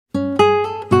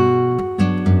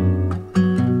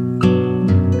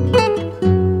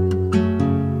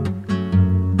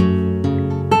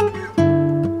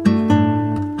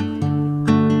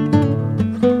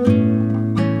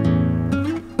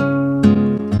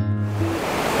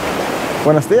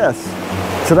Buenos dias.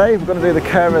 Today we're going to do the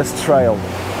Keres Trail.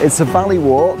 It's a valley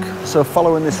walk, so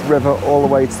following this river all the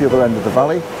way to the other end of the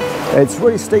valley. It's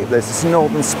really steep this, it's in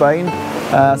northern Spain,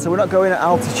 so we're not going at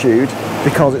altitude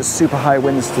because it's super high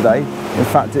winds today. In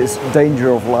fact, it's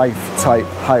danger of life type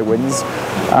high winds.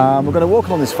 We're going to walk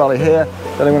along this valley here,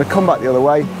 then I'm going to come back the other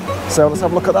way, so let's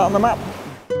have a look at that on the map.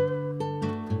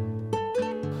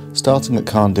 Starting at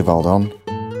Cairn de Valdon,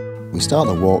 we start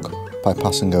the walk by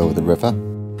passing over the river.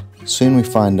 Soon we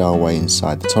find our way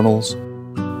inside the tunnels.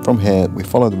 From here we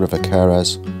follow the river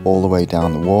Keres all the way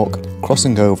down the walk,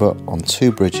 crossing over on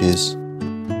 2 bridges.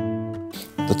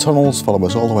 The tunnels follow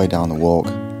us all the way down the walk,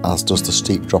 as does the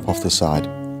steep drop off the side.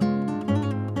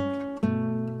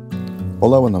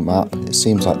 Although on the map it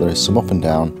seems like there is some up and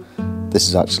down, this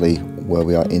is actually where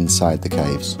we are inside the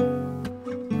caves.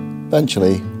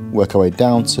 Eventually work our way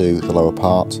down to the lower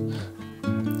part,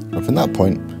 and from that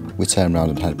point we turn around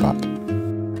and head back.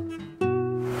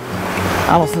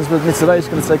 Alison's with me today, she's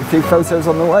going to take a few photos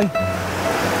on the way.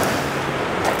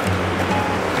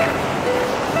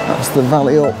 That's the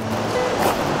valley up,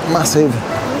 massive.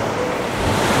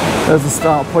 There's the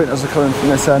start point as we're coming from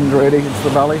this end really into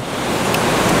the valley.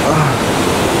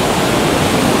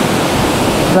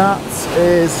 That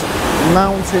is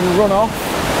mountain runoff.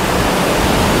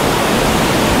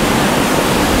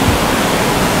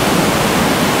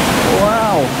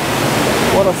 Wow,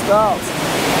 what a start.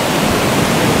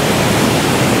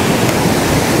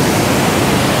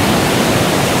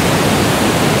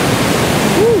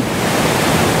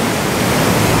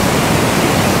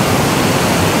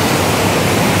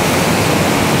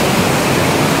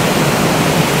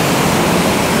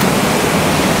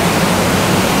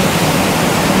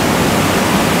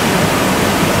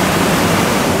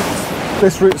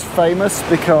 This route's famous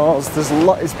because there's a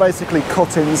lot, it's basically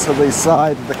cut into the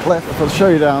side of the cliff. If I'll show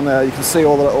you down there, you can see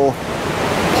all the little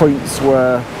points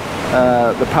where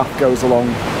the path goes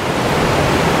along.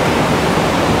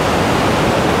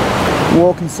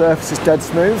 Walking surface is dead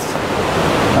smooth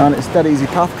and it's dead easy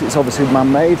path because it's obviously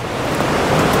man-made.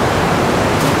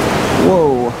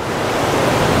 Whoa,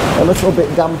 a little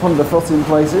bit damp underfoot in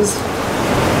places.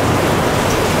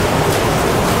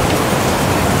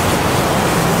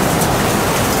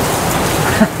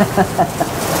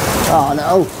 Oh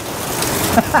no!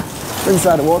 We're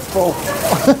inside a waterfall. Look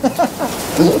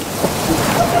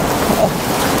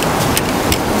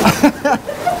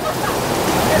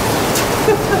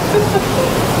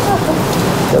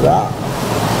at that.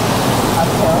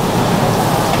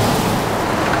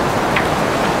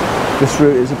 This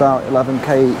route is about 11k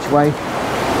each way.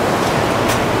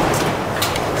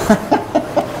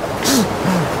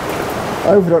 I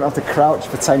hope we don't have to crouch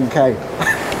for 10k.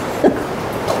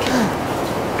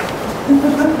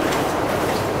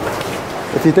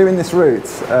 If you're doing this route,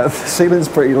 the ceiling's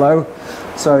pretty low,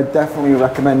 so I definitely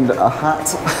recommend a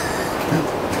hat.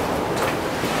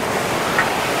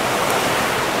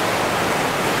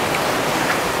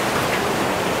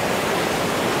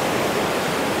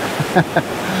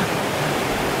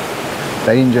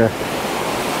 Danger.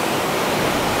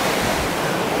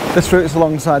 This route's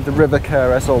alongside the river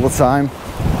Keres all the time,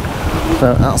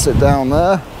 so that's it down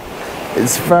there.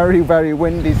 It's very, very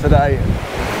windy today.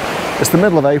 It's the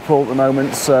middle of April at the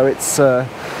moment, so it's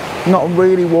not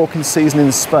really walking season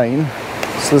in Spain,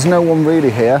 so there's no one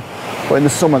really here, but in the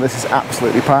summer this is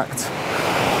absolutely packed.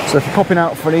 So if you're popping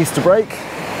out for an Easter break,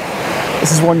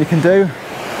 this is one you can do,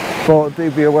 but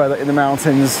do be aware that in the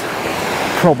mountains,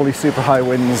 probably super high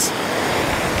winds.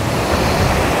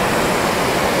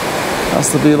 That's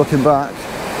the view looking back.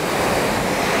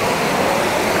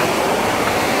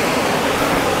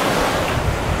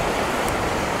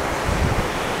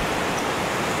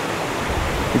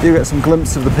 You do get some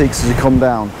glimpses of the peaks as you come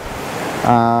down,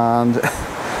 and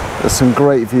there's some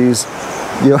great views.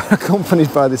 You're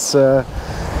accompanied by this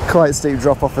quite steep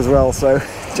drop off as well, so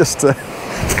just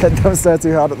don't stare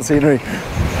too hard at the scenery.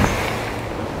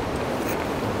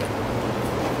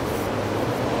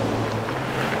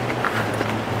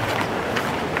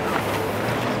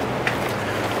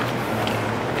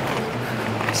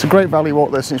 It's a great valley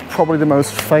walk this, and it's probably the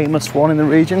most famous one in the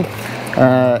region.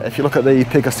 If you look at the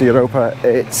Picos de Europa,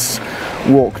 it's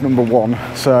walk #1,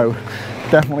 so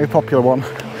definitely a popular one.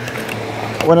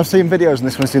 When I've seen videos on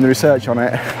this one, doing the research on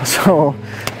it, so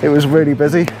it was really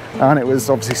busy, and it was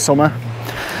obviously summer.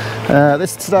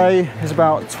 This today is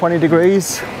about 20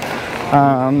 degrees,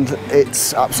 and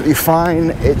it's absolutely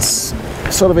fine. It's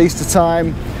sort of Easter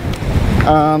time,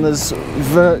 and there's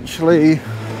virtually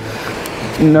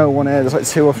no one here. There's like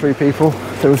 2 or 3 people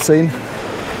that we've seen.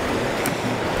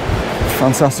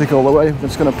 Fantastic all the way. I'm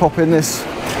just going to pop in this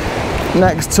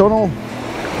next tunnel.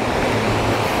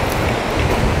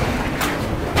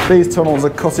 These tunnels are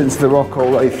cut into the rock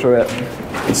all the way through it.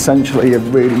 Essentially a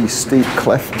really steep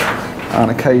cliff,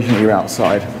 and occasionally you're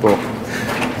outside. But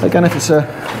again, if it's a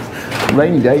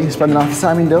rainy day, you're spending half the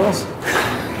time indoors.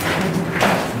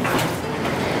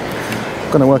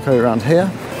 I'm going to work our way around here,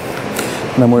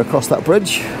 and then we're across that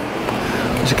bridge,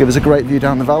 which will give us a great view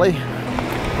down the valley.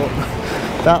 But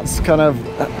that's kind of,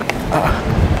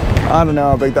 I don't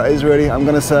know how big that is really. I'm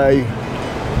going to say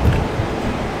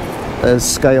there's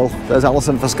scale. There's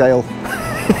Alison for scale.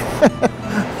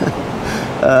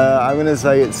 I'm going to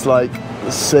say it's like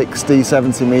 60,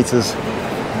 70 metres.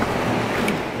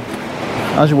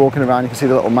 As you're walking around, you can see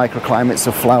the little microclimates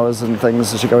of flowers and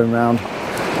things as you're going around.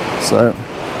 So,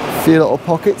 a few little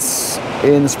pockets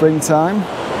in the springtime.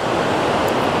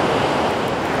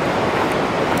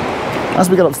 As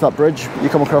we get up to that bridge, you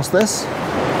come across this.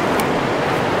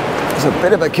 It's a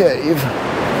bit of a cave,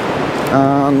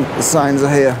 and the signs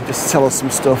are here just to tell us some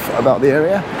stuff about the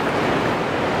area.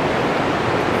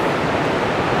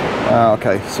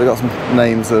 Okay, so we've got some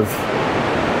names of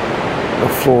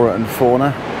flora and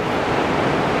fauna.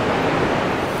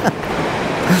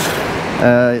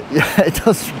 Yeah, it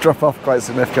does drop off quite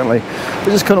significantly.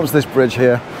 We just come up to this bridge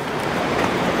here,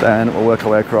 then we'll work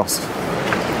our way across.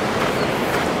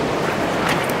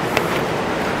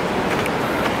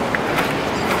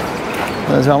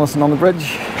 There's Alison on the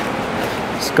bridge.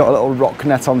 It's got a little rock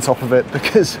net on top of it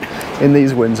because in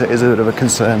these winds it is a bit of a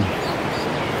concern.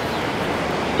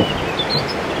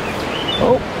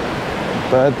 Oh,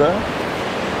 bird there.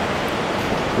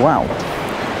 Wow.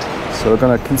 So we're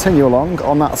going to continue along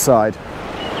on that side.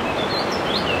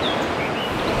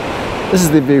 This is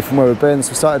the view from where we've been.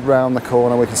 So we started round the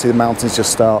corner, we can see the mountains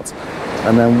just start,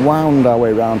 and then wound our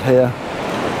way around here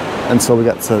until we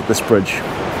get to this bridge.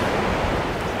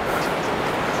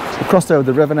 We've crossed over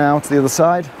the river now to the other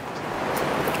side.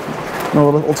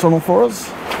 Another little tunnel for us.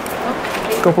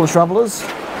 A couple of travellers.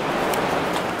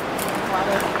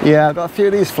 Yeah, I've got a few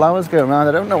of these flowers going around.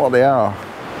 I don't know what they are,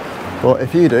 but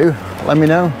if you do, let me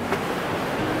know.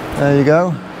 There you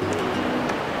go.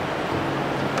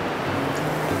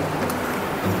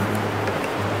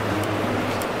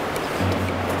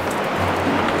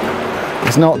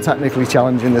 It's not technically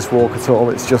challenging, this walk at all.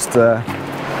 It's just a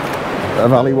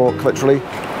valley walk, literally.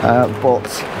 But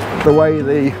the way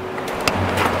the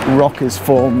rock is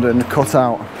formed and cut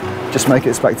out just make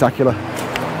it spectacular.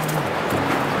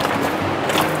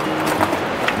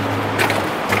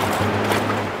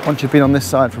 Once you've been on this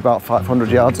side for about 500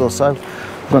 yards or so,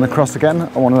 we're going to cross again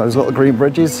on one of those little green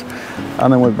bridges,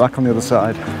 and then we're back on the other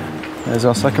side. There's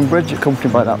our second bridge,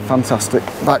 accompanied by that fantastic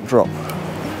backdrop.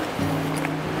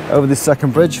 Over this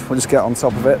second bridge, we'll just get on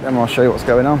top of it and I'll show you what's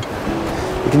going on.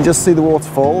 You can just see the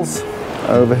waterfalls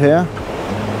over here.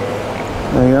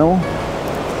 There you go.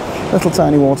 Little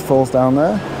tiny waterfalls down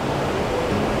there.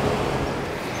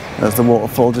 There's the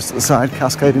waterfall just at the side,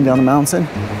 cascading down the mountain.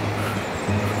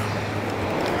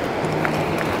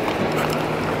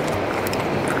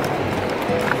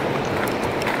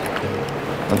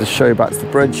 I'll just show you back to the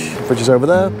bridge. The bridge is over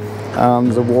there, and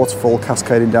there's a waterfall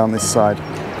cascading down this side.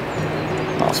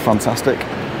 That's fantastic.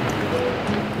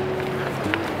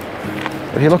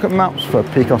 If you look at maps for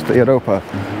Picos de Europa,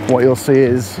 what you'll see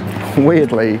is,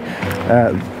 weirdly,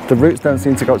 the routes don't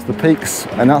seem to go to the peaks,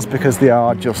 and that's because they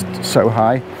are just so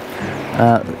high.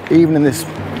 Even in this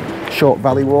short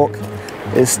valley walk,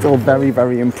 it's still very,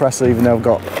 very impressive, even though I've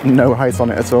got no height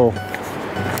on it at all.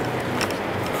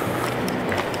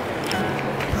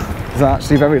 There's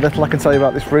actually very little I can tell you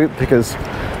about this route, because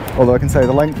although I can tell you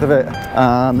the length of it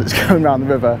and it's going around the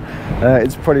river,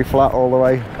 it's pretty flat all the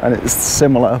way and it's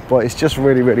similar, but it's just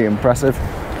really, really impressive.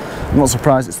 I'm not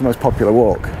surprised it's the most popular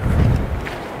walk.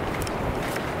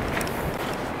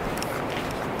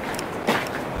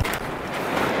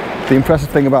 The impressive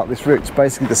thing about this route is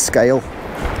basically the scale.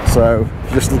 So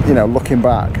just, you know, looking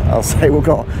back, I'll say we've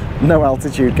got no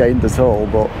altitude gained at all,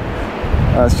 but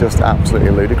that's just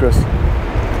absolutely ludicrous.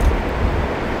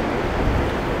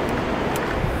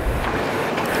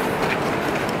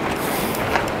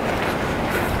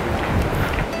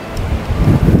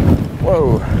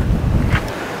 Whoa.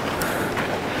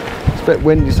 It's a bit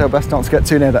windy, so best not to get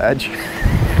too near the edge.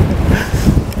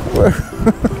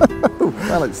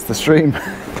 Well, it's the stream.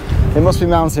 It must be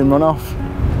mountain runoff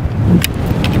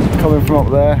coming from up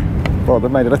there. Well,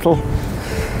 they've made a little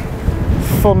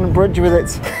fun bridge with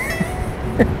it.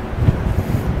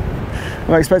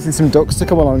 I'm expecting some ducks to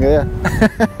come along here.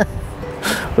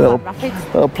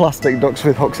 little plastic ducks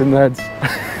with hooks in their heads.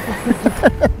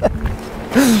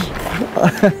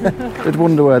 Did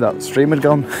wonder where that stream had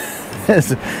gone.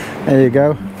 There you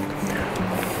go.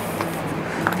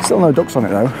 Still no ducks on it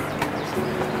though.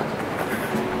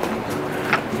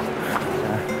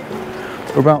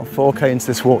 We're about 4k into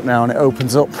this walk now and it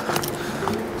opens up.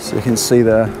 So you can see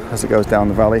there as it goes down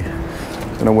the valley.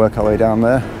 We're going to work our way down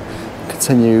there,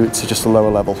 continue to just a lower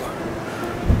level.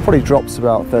 Probably drops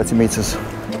about 30 metres.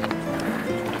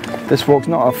 This walk's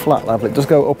not a flat level, it does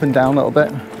go up and down a little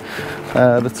bit.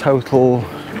 The total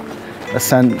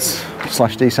ascent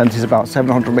 / descent is about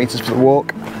 700 metres for the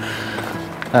walk,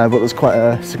 but there's quite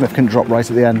a significant drop right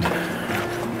at the end.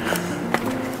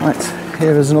 Right,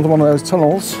 here is another one of those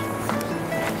tunnels.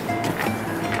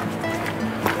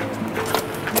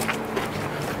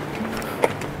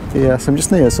 Yeah, so I'm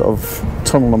just near sort of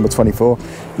tunnel number 24. You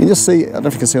can just see, I don't know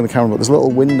if you can see on the camera, but there's little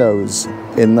windows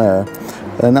in there,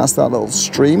 and that's that little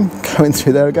stream going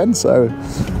through there again. So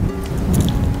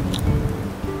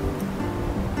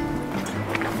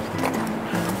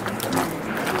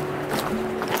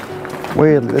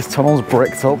weirdly, this tunnel's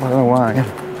bricked up, I don't know why.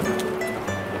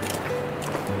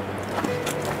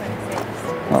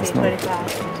 That's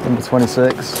not number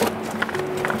 26.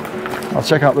 I'll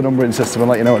check out the numbering system and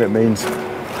let you know what it means.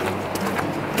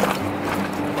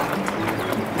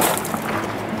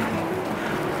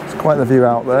 Quite the view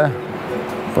out there,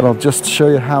 but I'll just show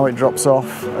you how it drops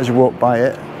off as you walk by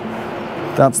it.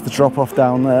 That's the drop off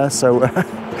down there, so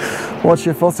watch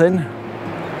your footing.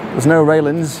 There's no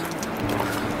railings.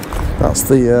 That's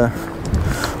the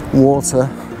water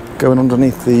going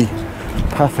underneath the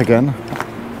path again.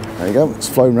 There you go, it's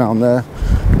flowing around there,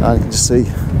 and you can just see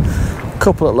a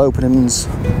couple of openings,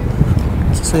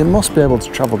 so you must be able to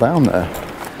travel down there.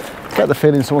 Get the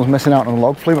feeling someone's missing out on a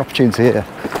log flume opportunity here.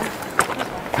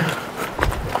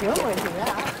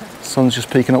 Sun's just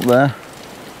peeking up there.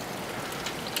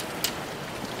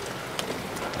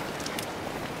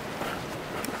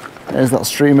 There's that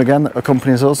stream again that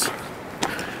accompanies us.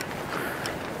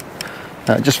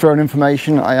 Just for your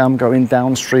information, I am going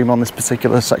downstream on this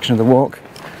particular section of the walk.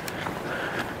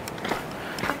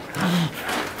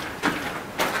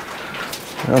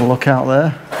 Have a look out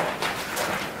there.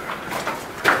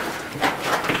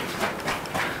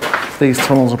 These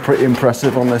tunnels are pretty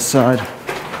impressive on this side.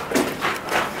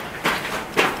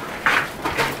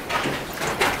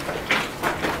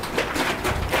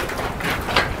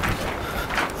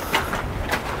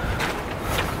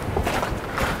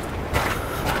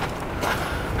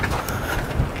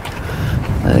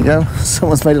 There you go,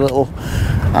 someone's made a little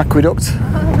aqueduct.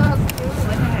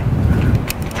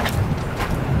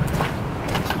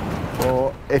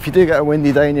 Or if you do get a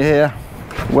windy day and you're here,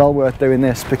 well worth doing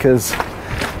this because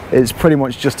it's pretty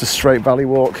much just a straight valley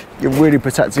walk. You're really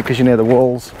protected because you're near the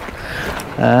walls,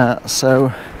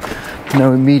 so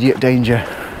no immediate danger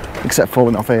except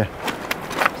falling off here.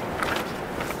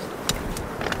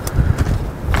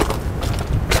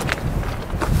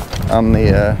 And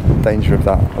the danger of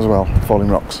that as well, falling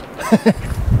rocks.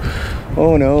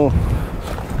 Oh no.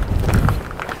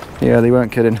 Yeah, they weren't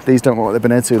kidding. These don't look like they've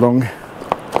been here too long.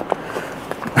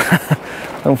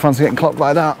 Don't fancy getting clocked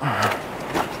like that.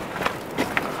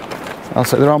 I'll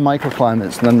say there are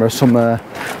microclimates and then there are some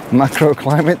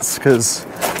macroclimates, because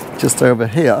just over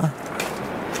here,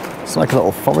 it's like a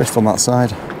little forest on that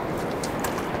side.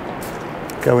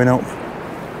 Going up.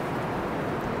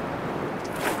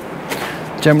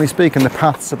 Generally speaking, the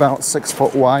path's about 6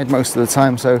 foot wide most of the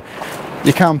time, so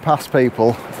you can pass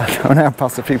people. I have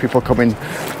passed a few people coming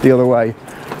the other way,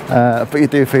 but you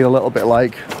do feel a little bit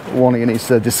like one of you needs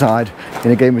to decide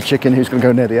in a game of chicken who's going to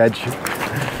go near the edge.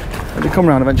 When you come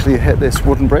around, eventually you hit this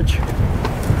wooden bridge.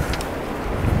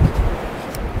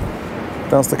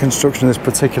 That's the construction of this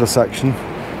particular section.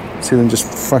 See them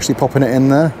just freshly popping it in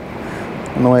there,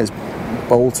 and the way it's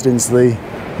bolted into the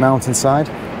mountainside.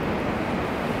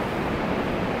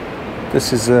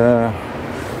 This is a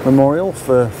memorial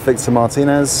for Victor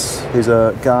Martinez, who's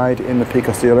a guide in the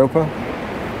Picos de Europa.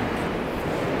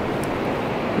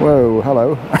 Whoa,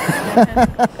 hello.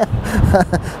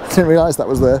 Didn't realise that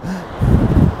was there.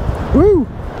 Woo!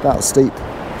 That's steep.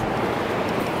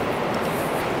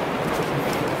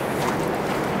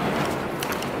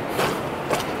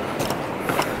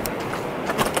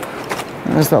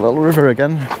 There's that little river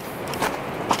again.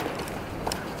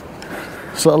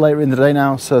 Sort of later in the day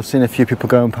now, so I've seen a few people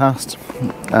going past.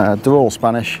 They're all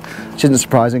Spanish, which isn't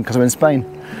surprising because I'm in Spain.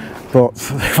 But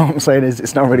what I'm saying is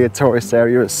it's not really a tourist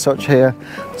area as such here,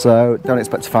 so don't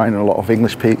expect to find a lot of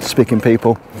English speaking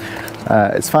people.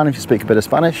 It's fine if you speak a bit of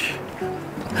Spanish.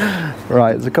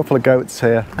 Right, there's a couple of goats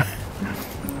here.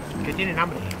 Que tienen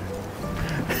hambre.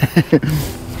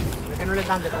 Que no les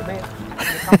dan de comer.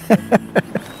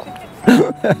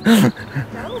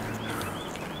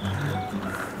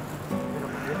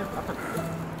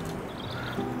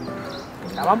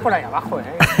 Estaban por ahí abajo,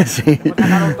 ¿eh? Sí. Hemos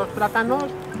sacado 2 plátanos,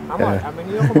 vamos, han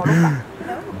venido como locas.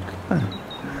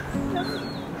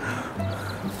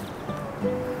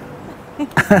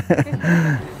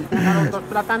 Sacaron 2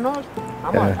 plátanos,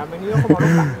 vamos, han venido como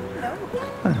locas.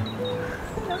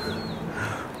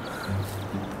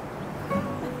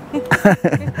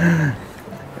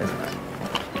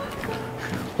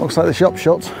 Looks like the shop's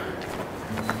shut.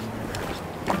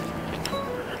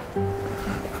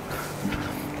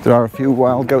 There are a few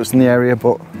wild goats in the area,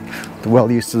 but they're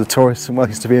well used to the tourists and well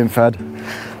used to being fed.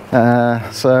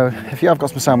 So if you have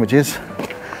got some sandwiches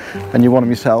and you want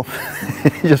them yourself,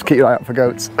 you just keep your eye out for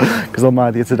goats because they'll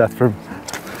mire you to death for them.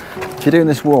 If you're doing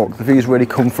this walk, the views really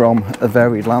come from a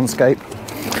varied landscape.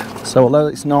 So although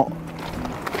it's not,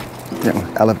 you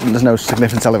know, there's no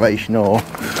significant elevation or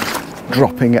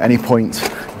dropping at any point,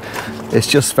 it's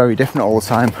just very different all the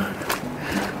time,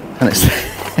 and it's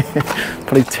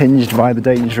probably tinged by the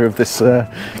danger of this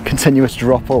continuous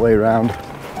drop all the way around.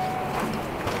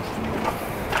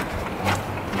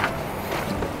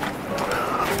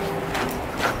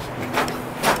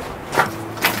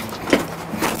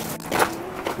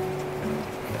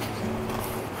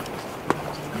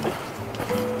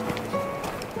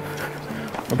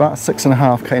 About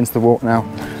 6.5k into the walk now,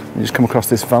 you just come across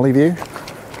this valley view.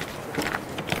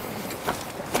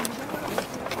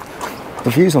 The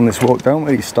views on this walk don't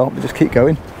really stop, they just keep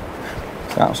going.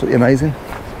 It's absolutely amazing.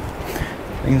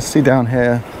 You can see down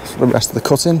here the rest of the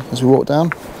cutting as we walk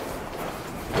down.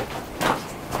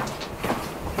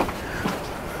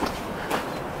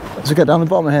 As we get down the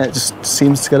bottom here, it just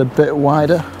seems to get a bit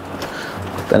wider.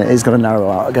 Then it is going to narrow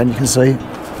out again, you can see.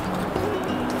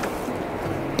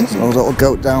 There's a little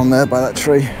goat down there by that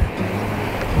tree.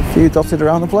 A few dotted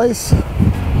around the place.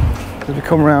 As we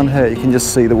come around here, you can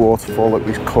just see the waterfall that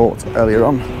we caught earlier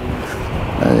on.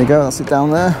 There you go, that's it down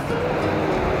there.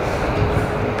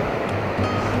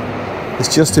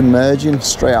 It's just emerging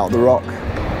straight out of the rock.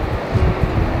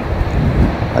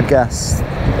 I guess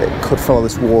it could follow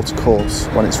this water course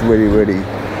when it's really, really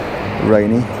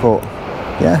rainy, but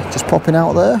yeah, just popping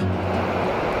out there.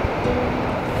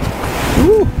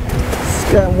 Woo,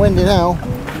 it's getting windy now.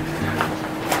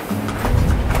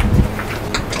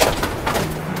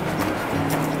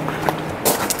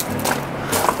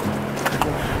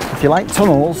 If you like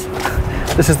tunnels,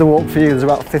 this is the walk for you. There's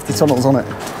about 50 tunnels on it.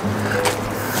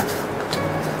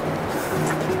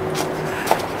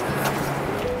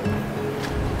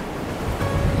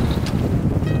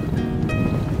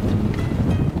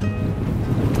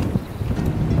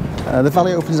 The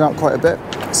valley opens out quite a bit,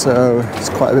 so it's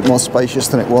quite a bit more spacious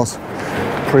than it was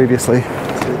previously. So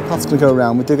the path's going to go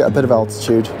around. We do get a bit of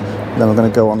altitude, and then we're going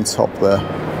to go on top there,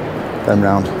 then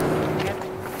round.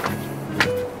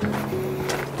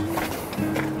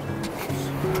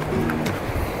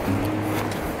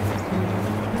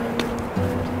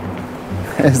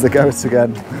 Here's the goat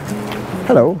again.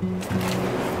 Hello.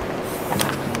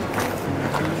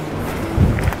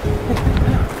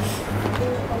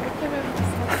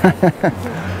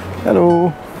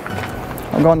 Hello.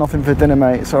 I've got nothing for dinner,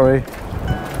 mate, sorry.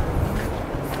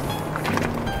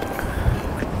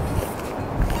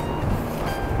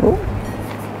 Oh,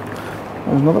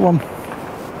 there's another one.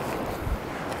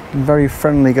 Very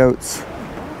friendly goats.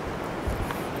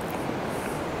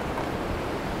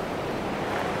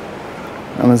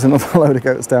 And there's another load of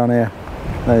goats down here.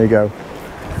 There you go.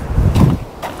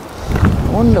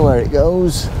 I wonder where it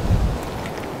goes.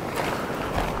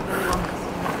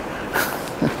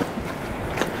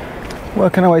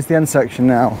 Working our way to the end section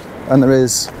now, and there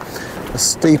is a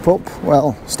steep up,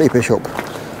 well, steepish up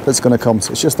that's going to come,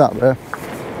 so it's just that there.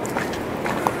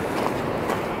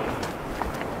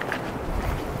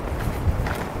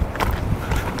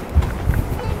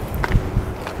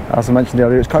 As I mentioned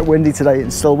earlier, it's quite windy today.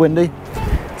 It's still windy.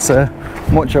 It's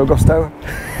mucho gusto.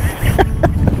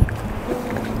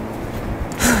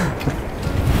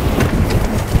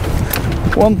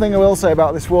 One thing I will say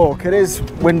about this walk, it is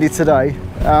windy today,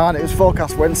 and it was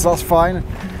forecast wind, so that's fine.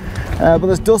 But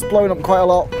there's dust blowing up quite a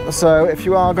lot, so if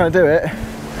you are going to do it,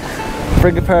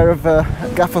 bring a pair of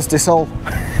gaffers de sol.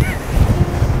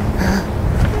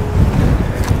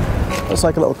 Looks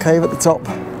like a little cave at the top.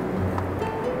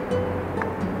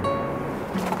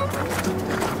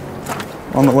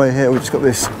 On the way here, we've just got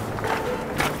this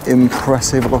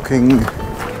impressive looking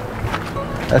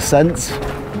ascent.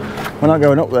 We're not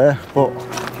going up there, but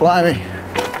blimey.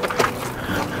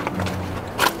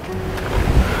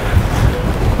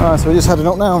 Alright, so we're just heading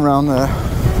up now around there.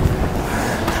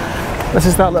 This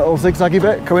is that little zigzaggy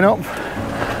bit coming up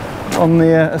on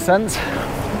the ascent.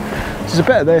 Just a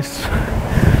bit of this,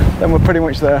 then we're pretty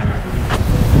much there.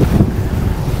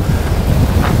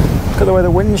 Look at the way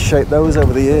the wind's shaped those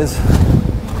over the years.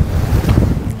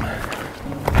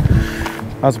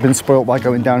 as I've been spoilt by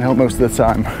going downhill most of the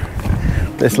time.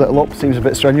 This little up seems a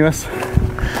bit strenuous.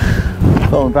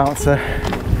 Thought I'm about to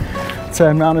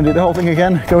turn around and do the whole thing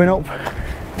again, going up.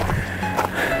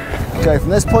 Okay, from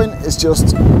this point it's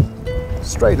just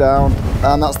straight down,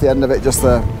 and that's the end of it, just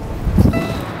there.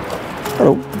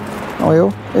 Hello, how are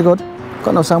you? You good?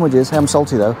 Got no sandwiches. Hey, I'm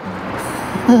salty though.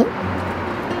 Have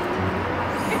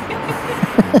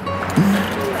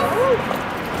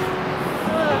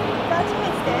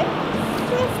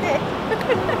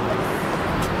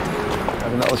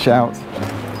a little shout.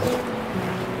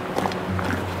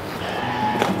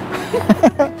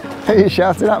 Who are you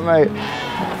shouting at, mate?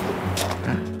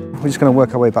 We're just going to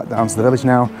work our way back down to the village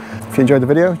now. If you enjoyed the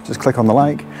video, just click on the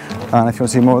like, and if you want to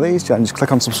see more of these, just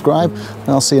click on subscribe, and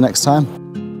I'll see you next time.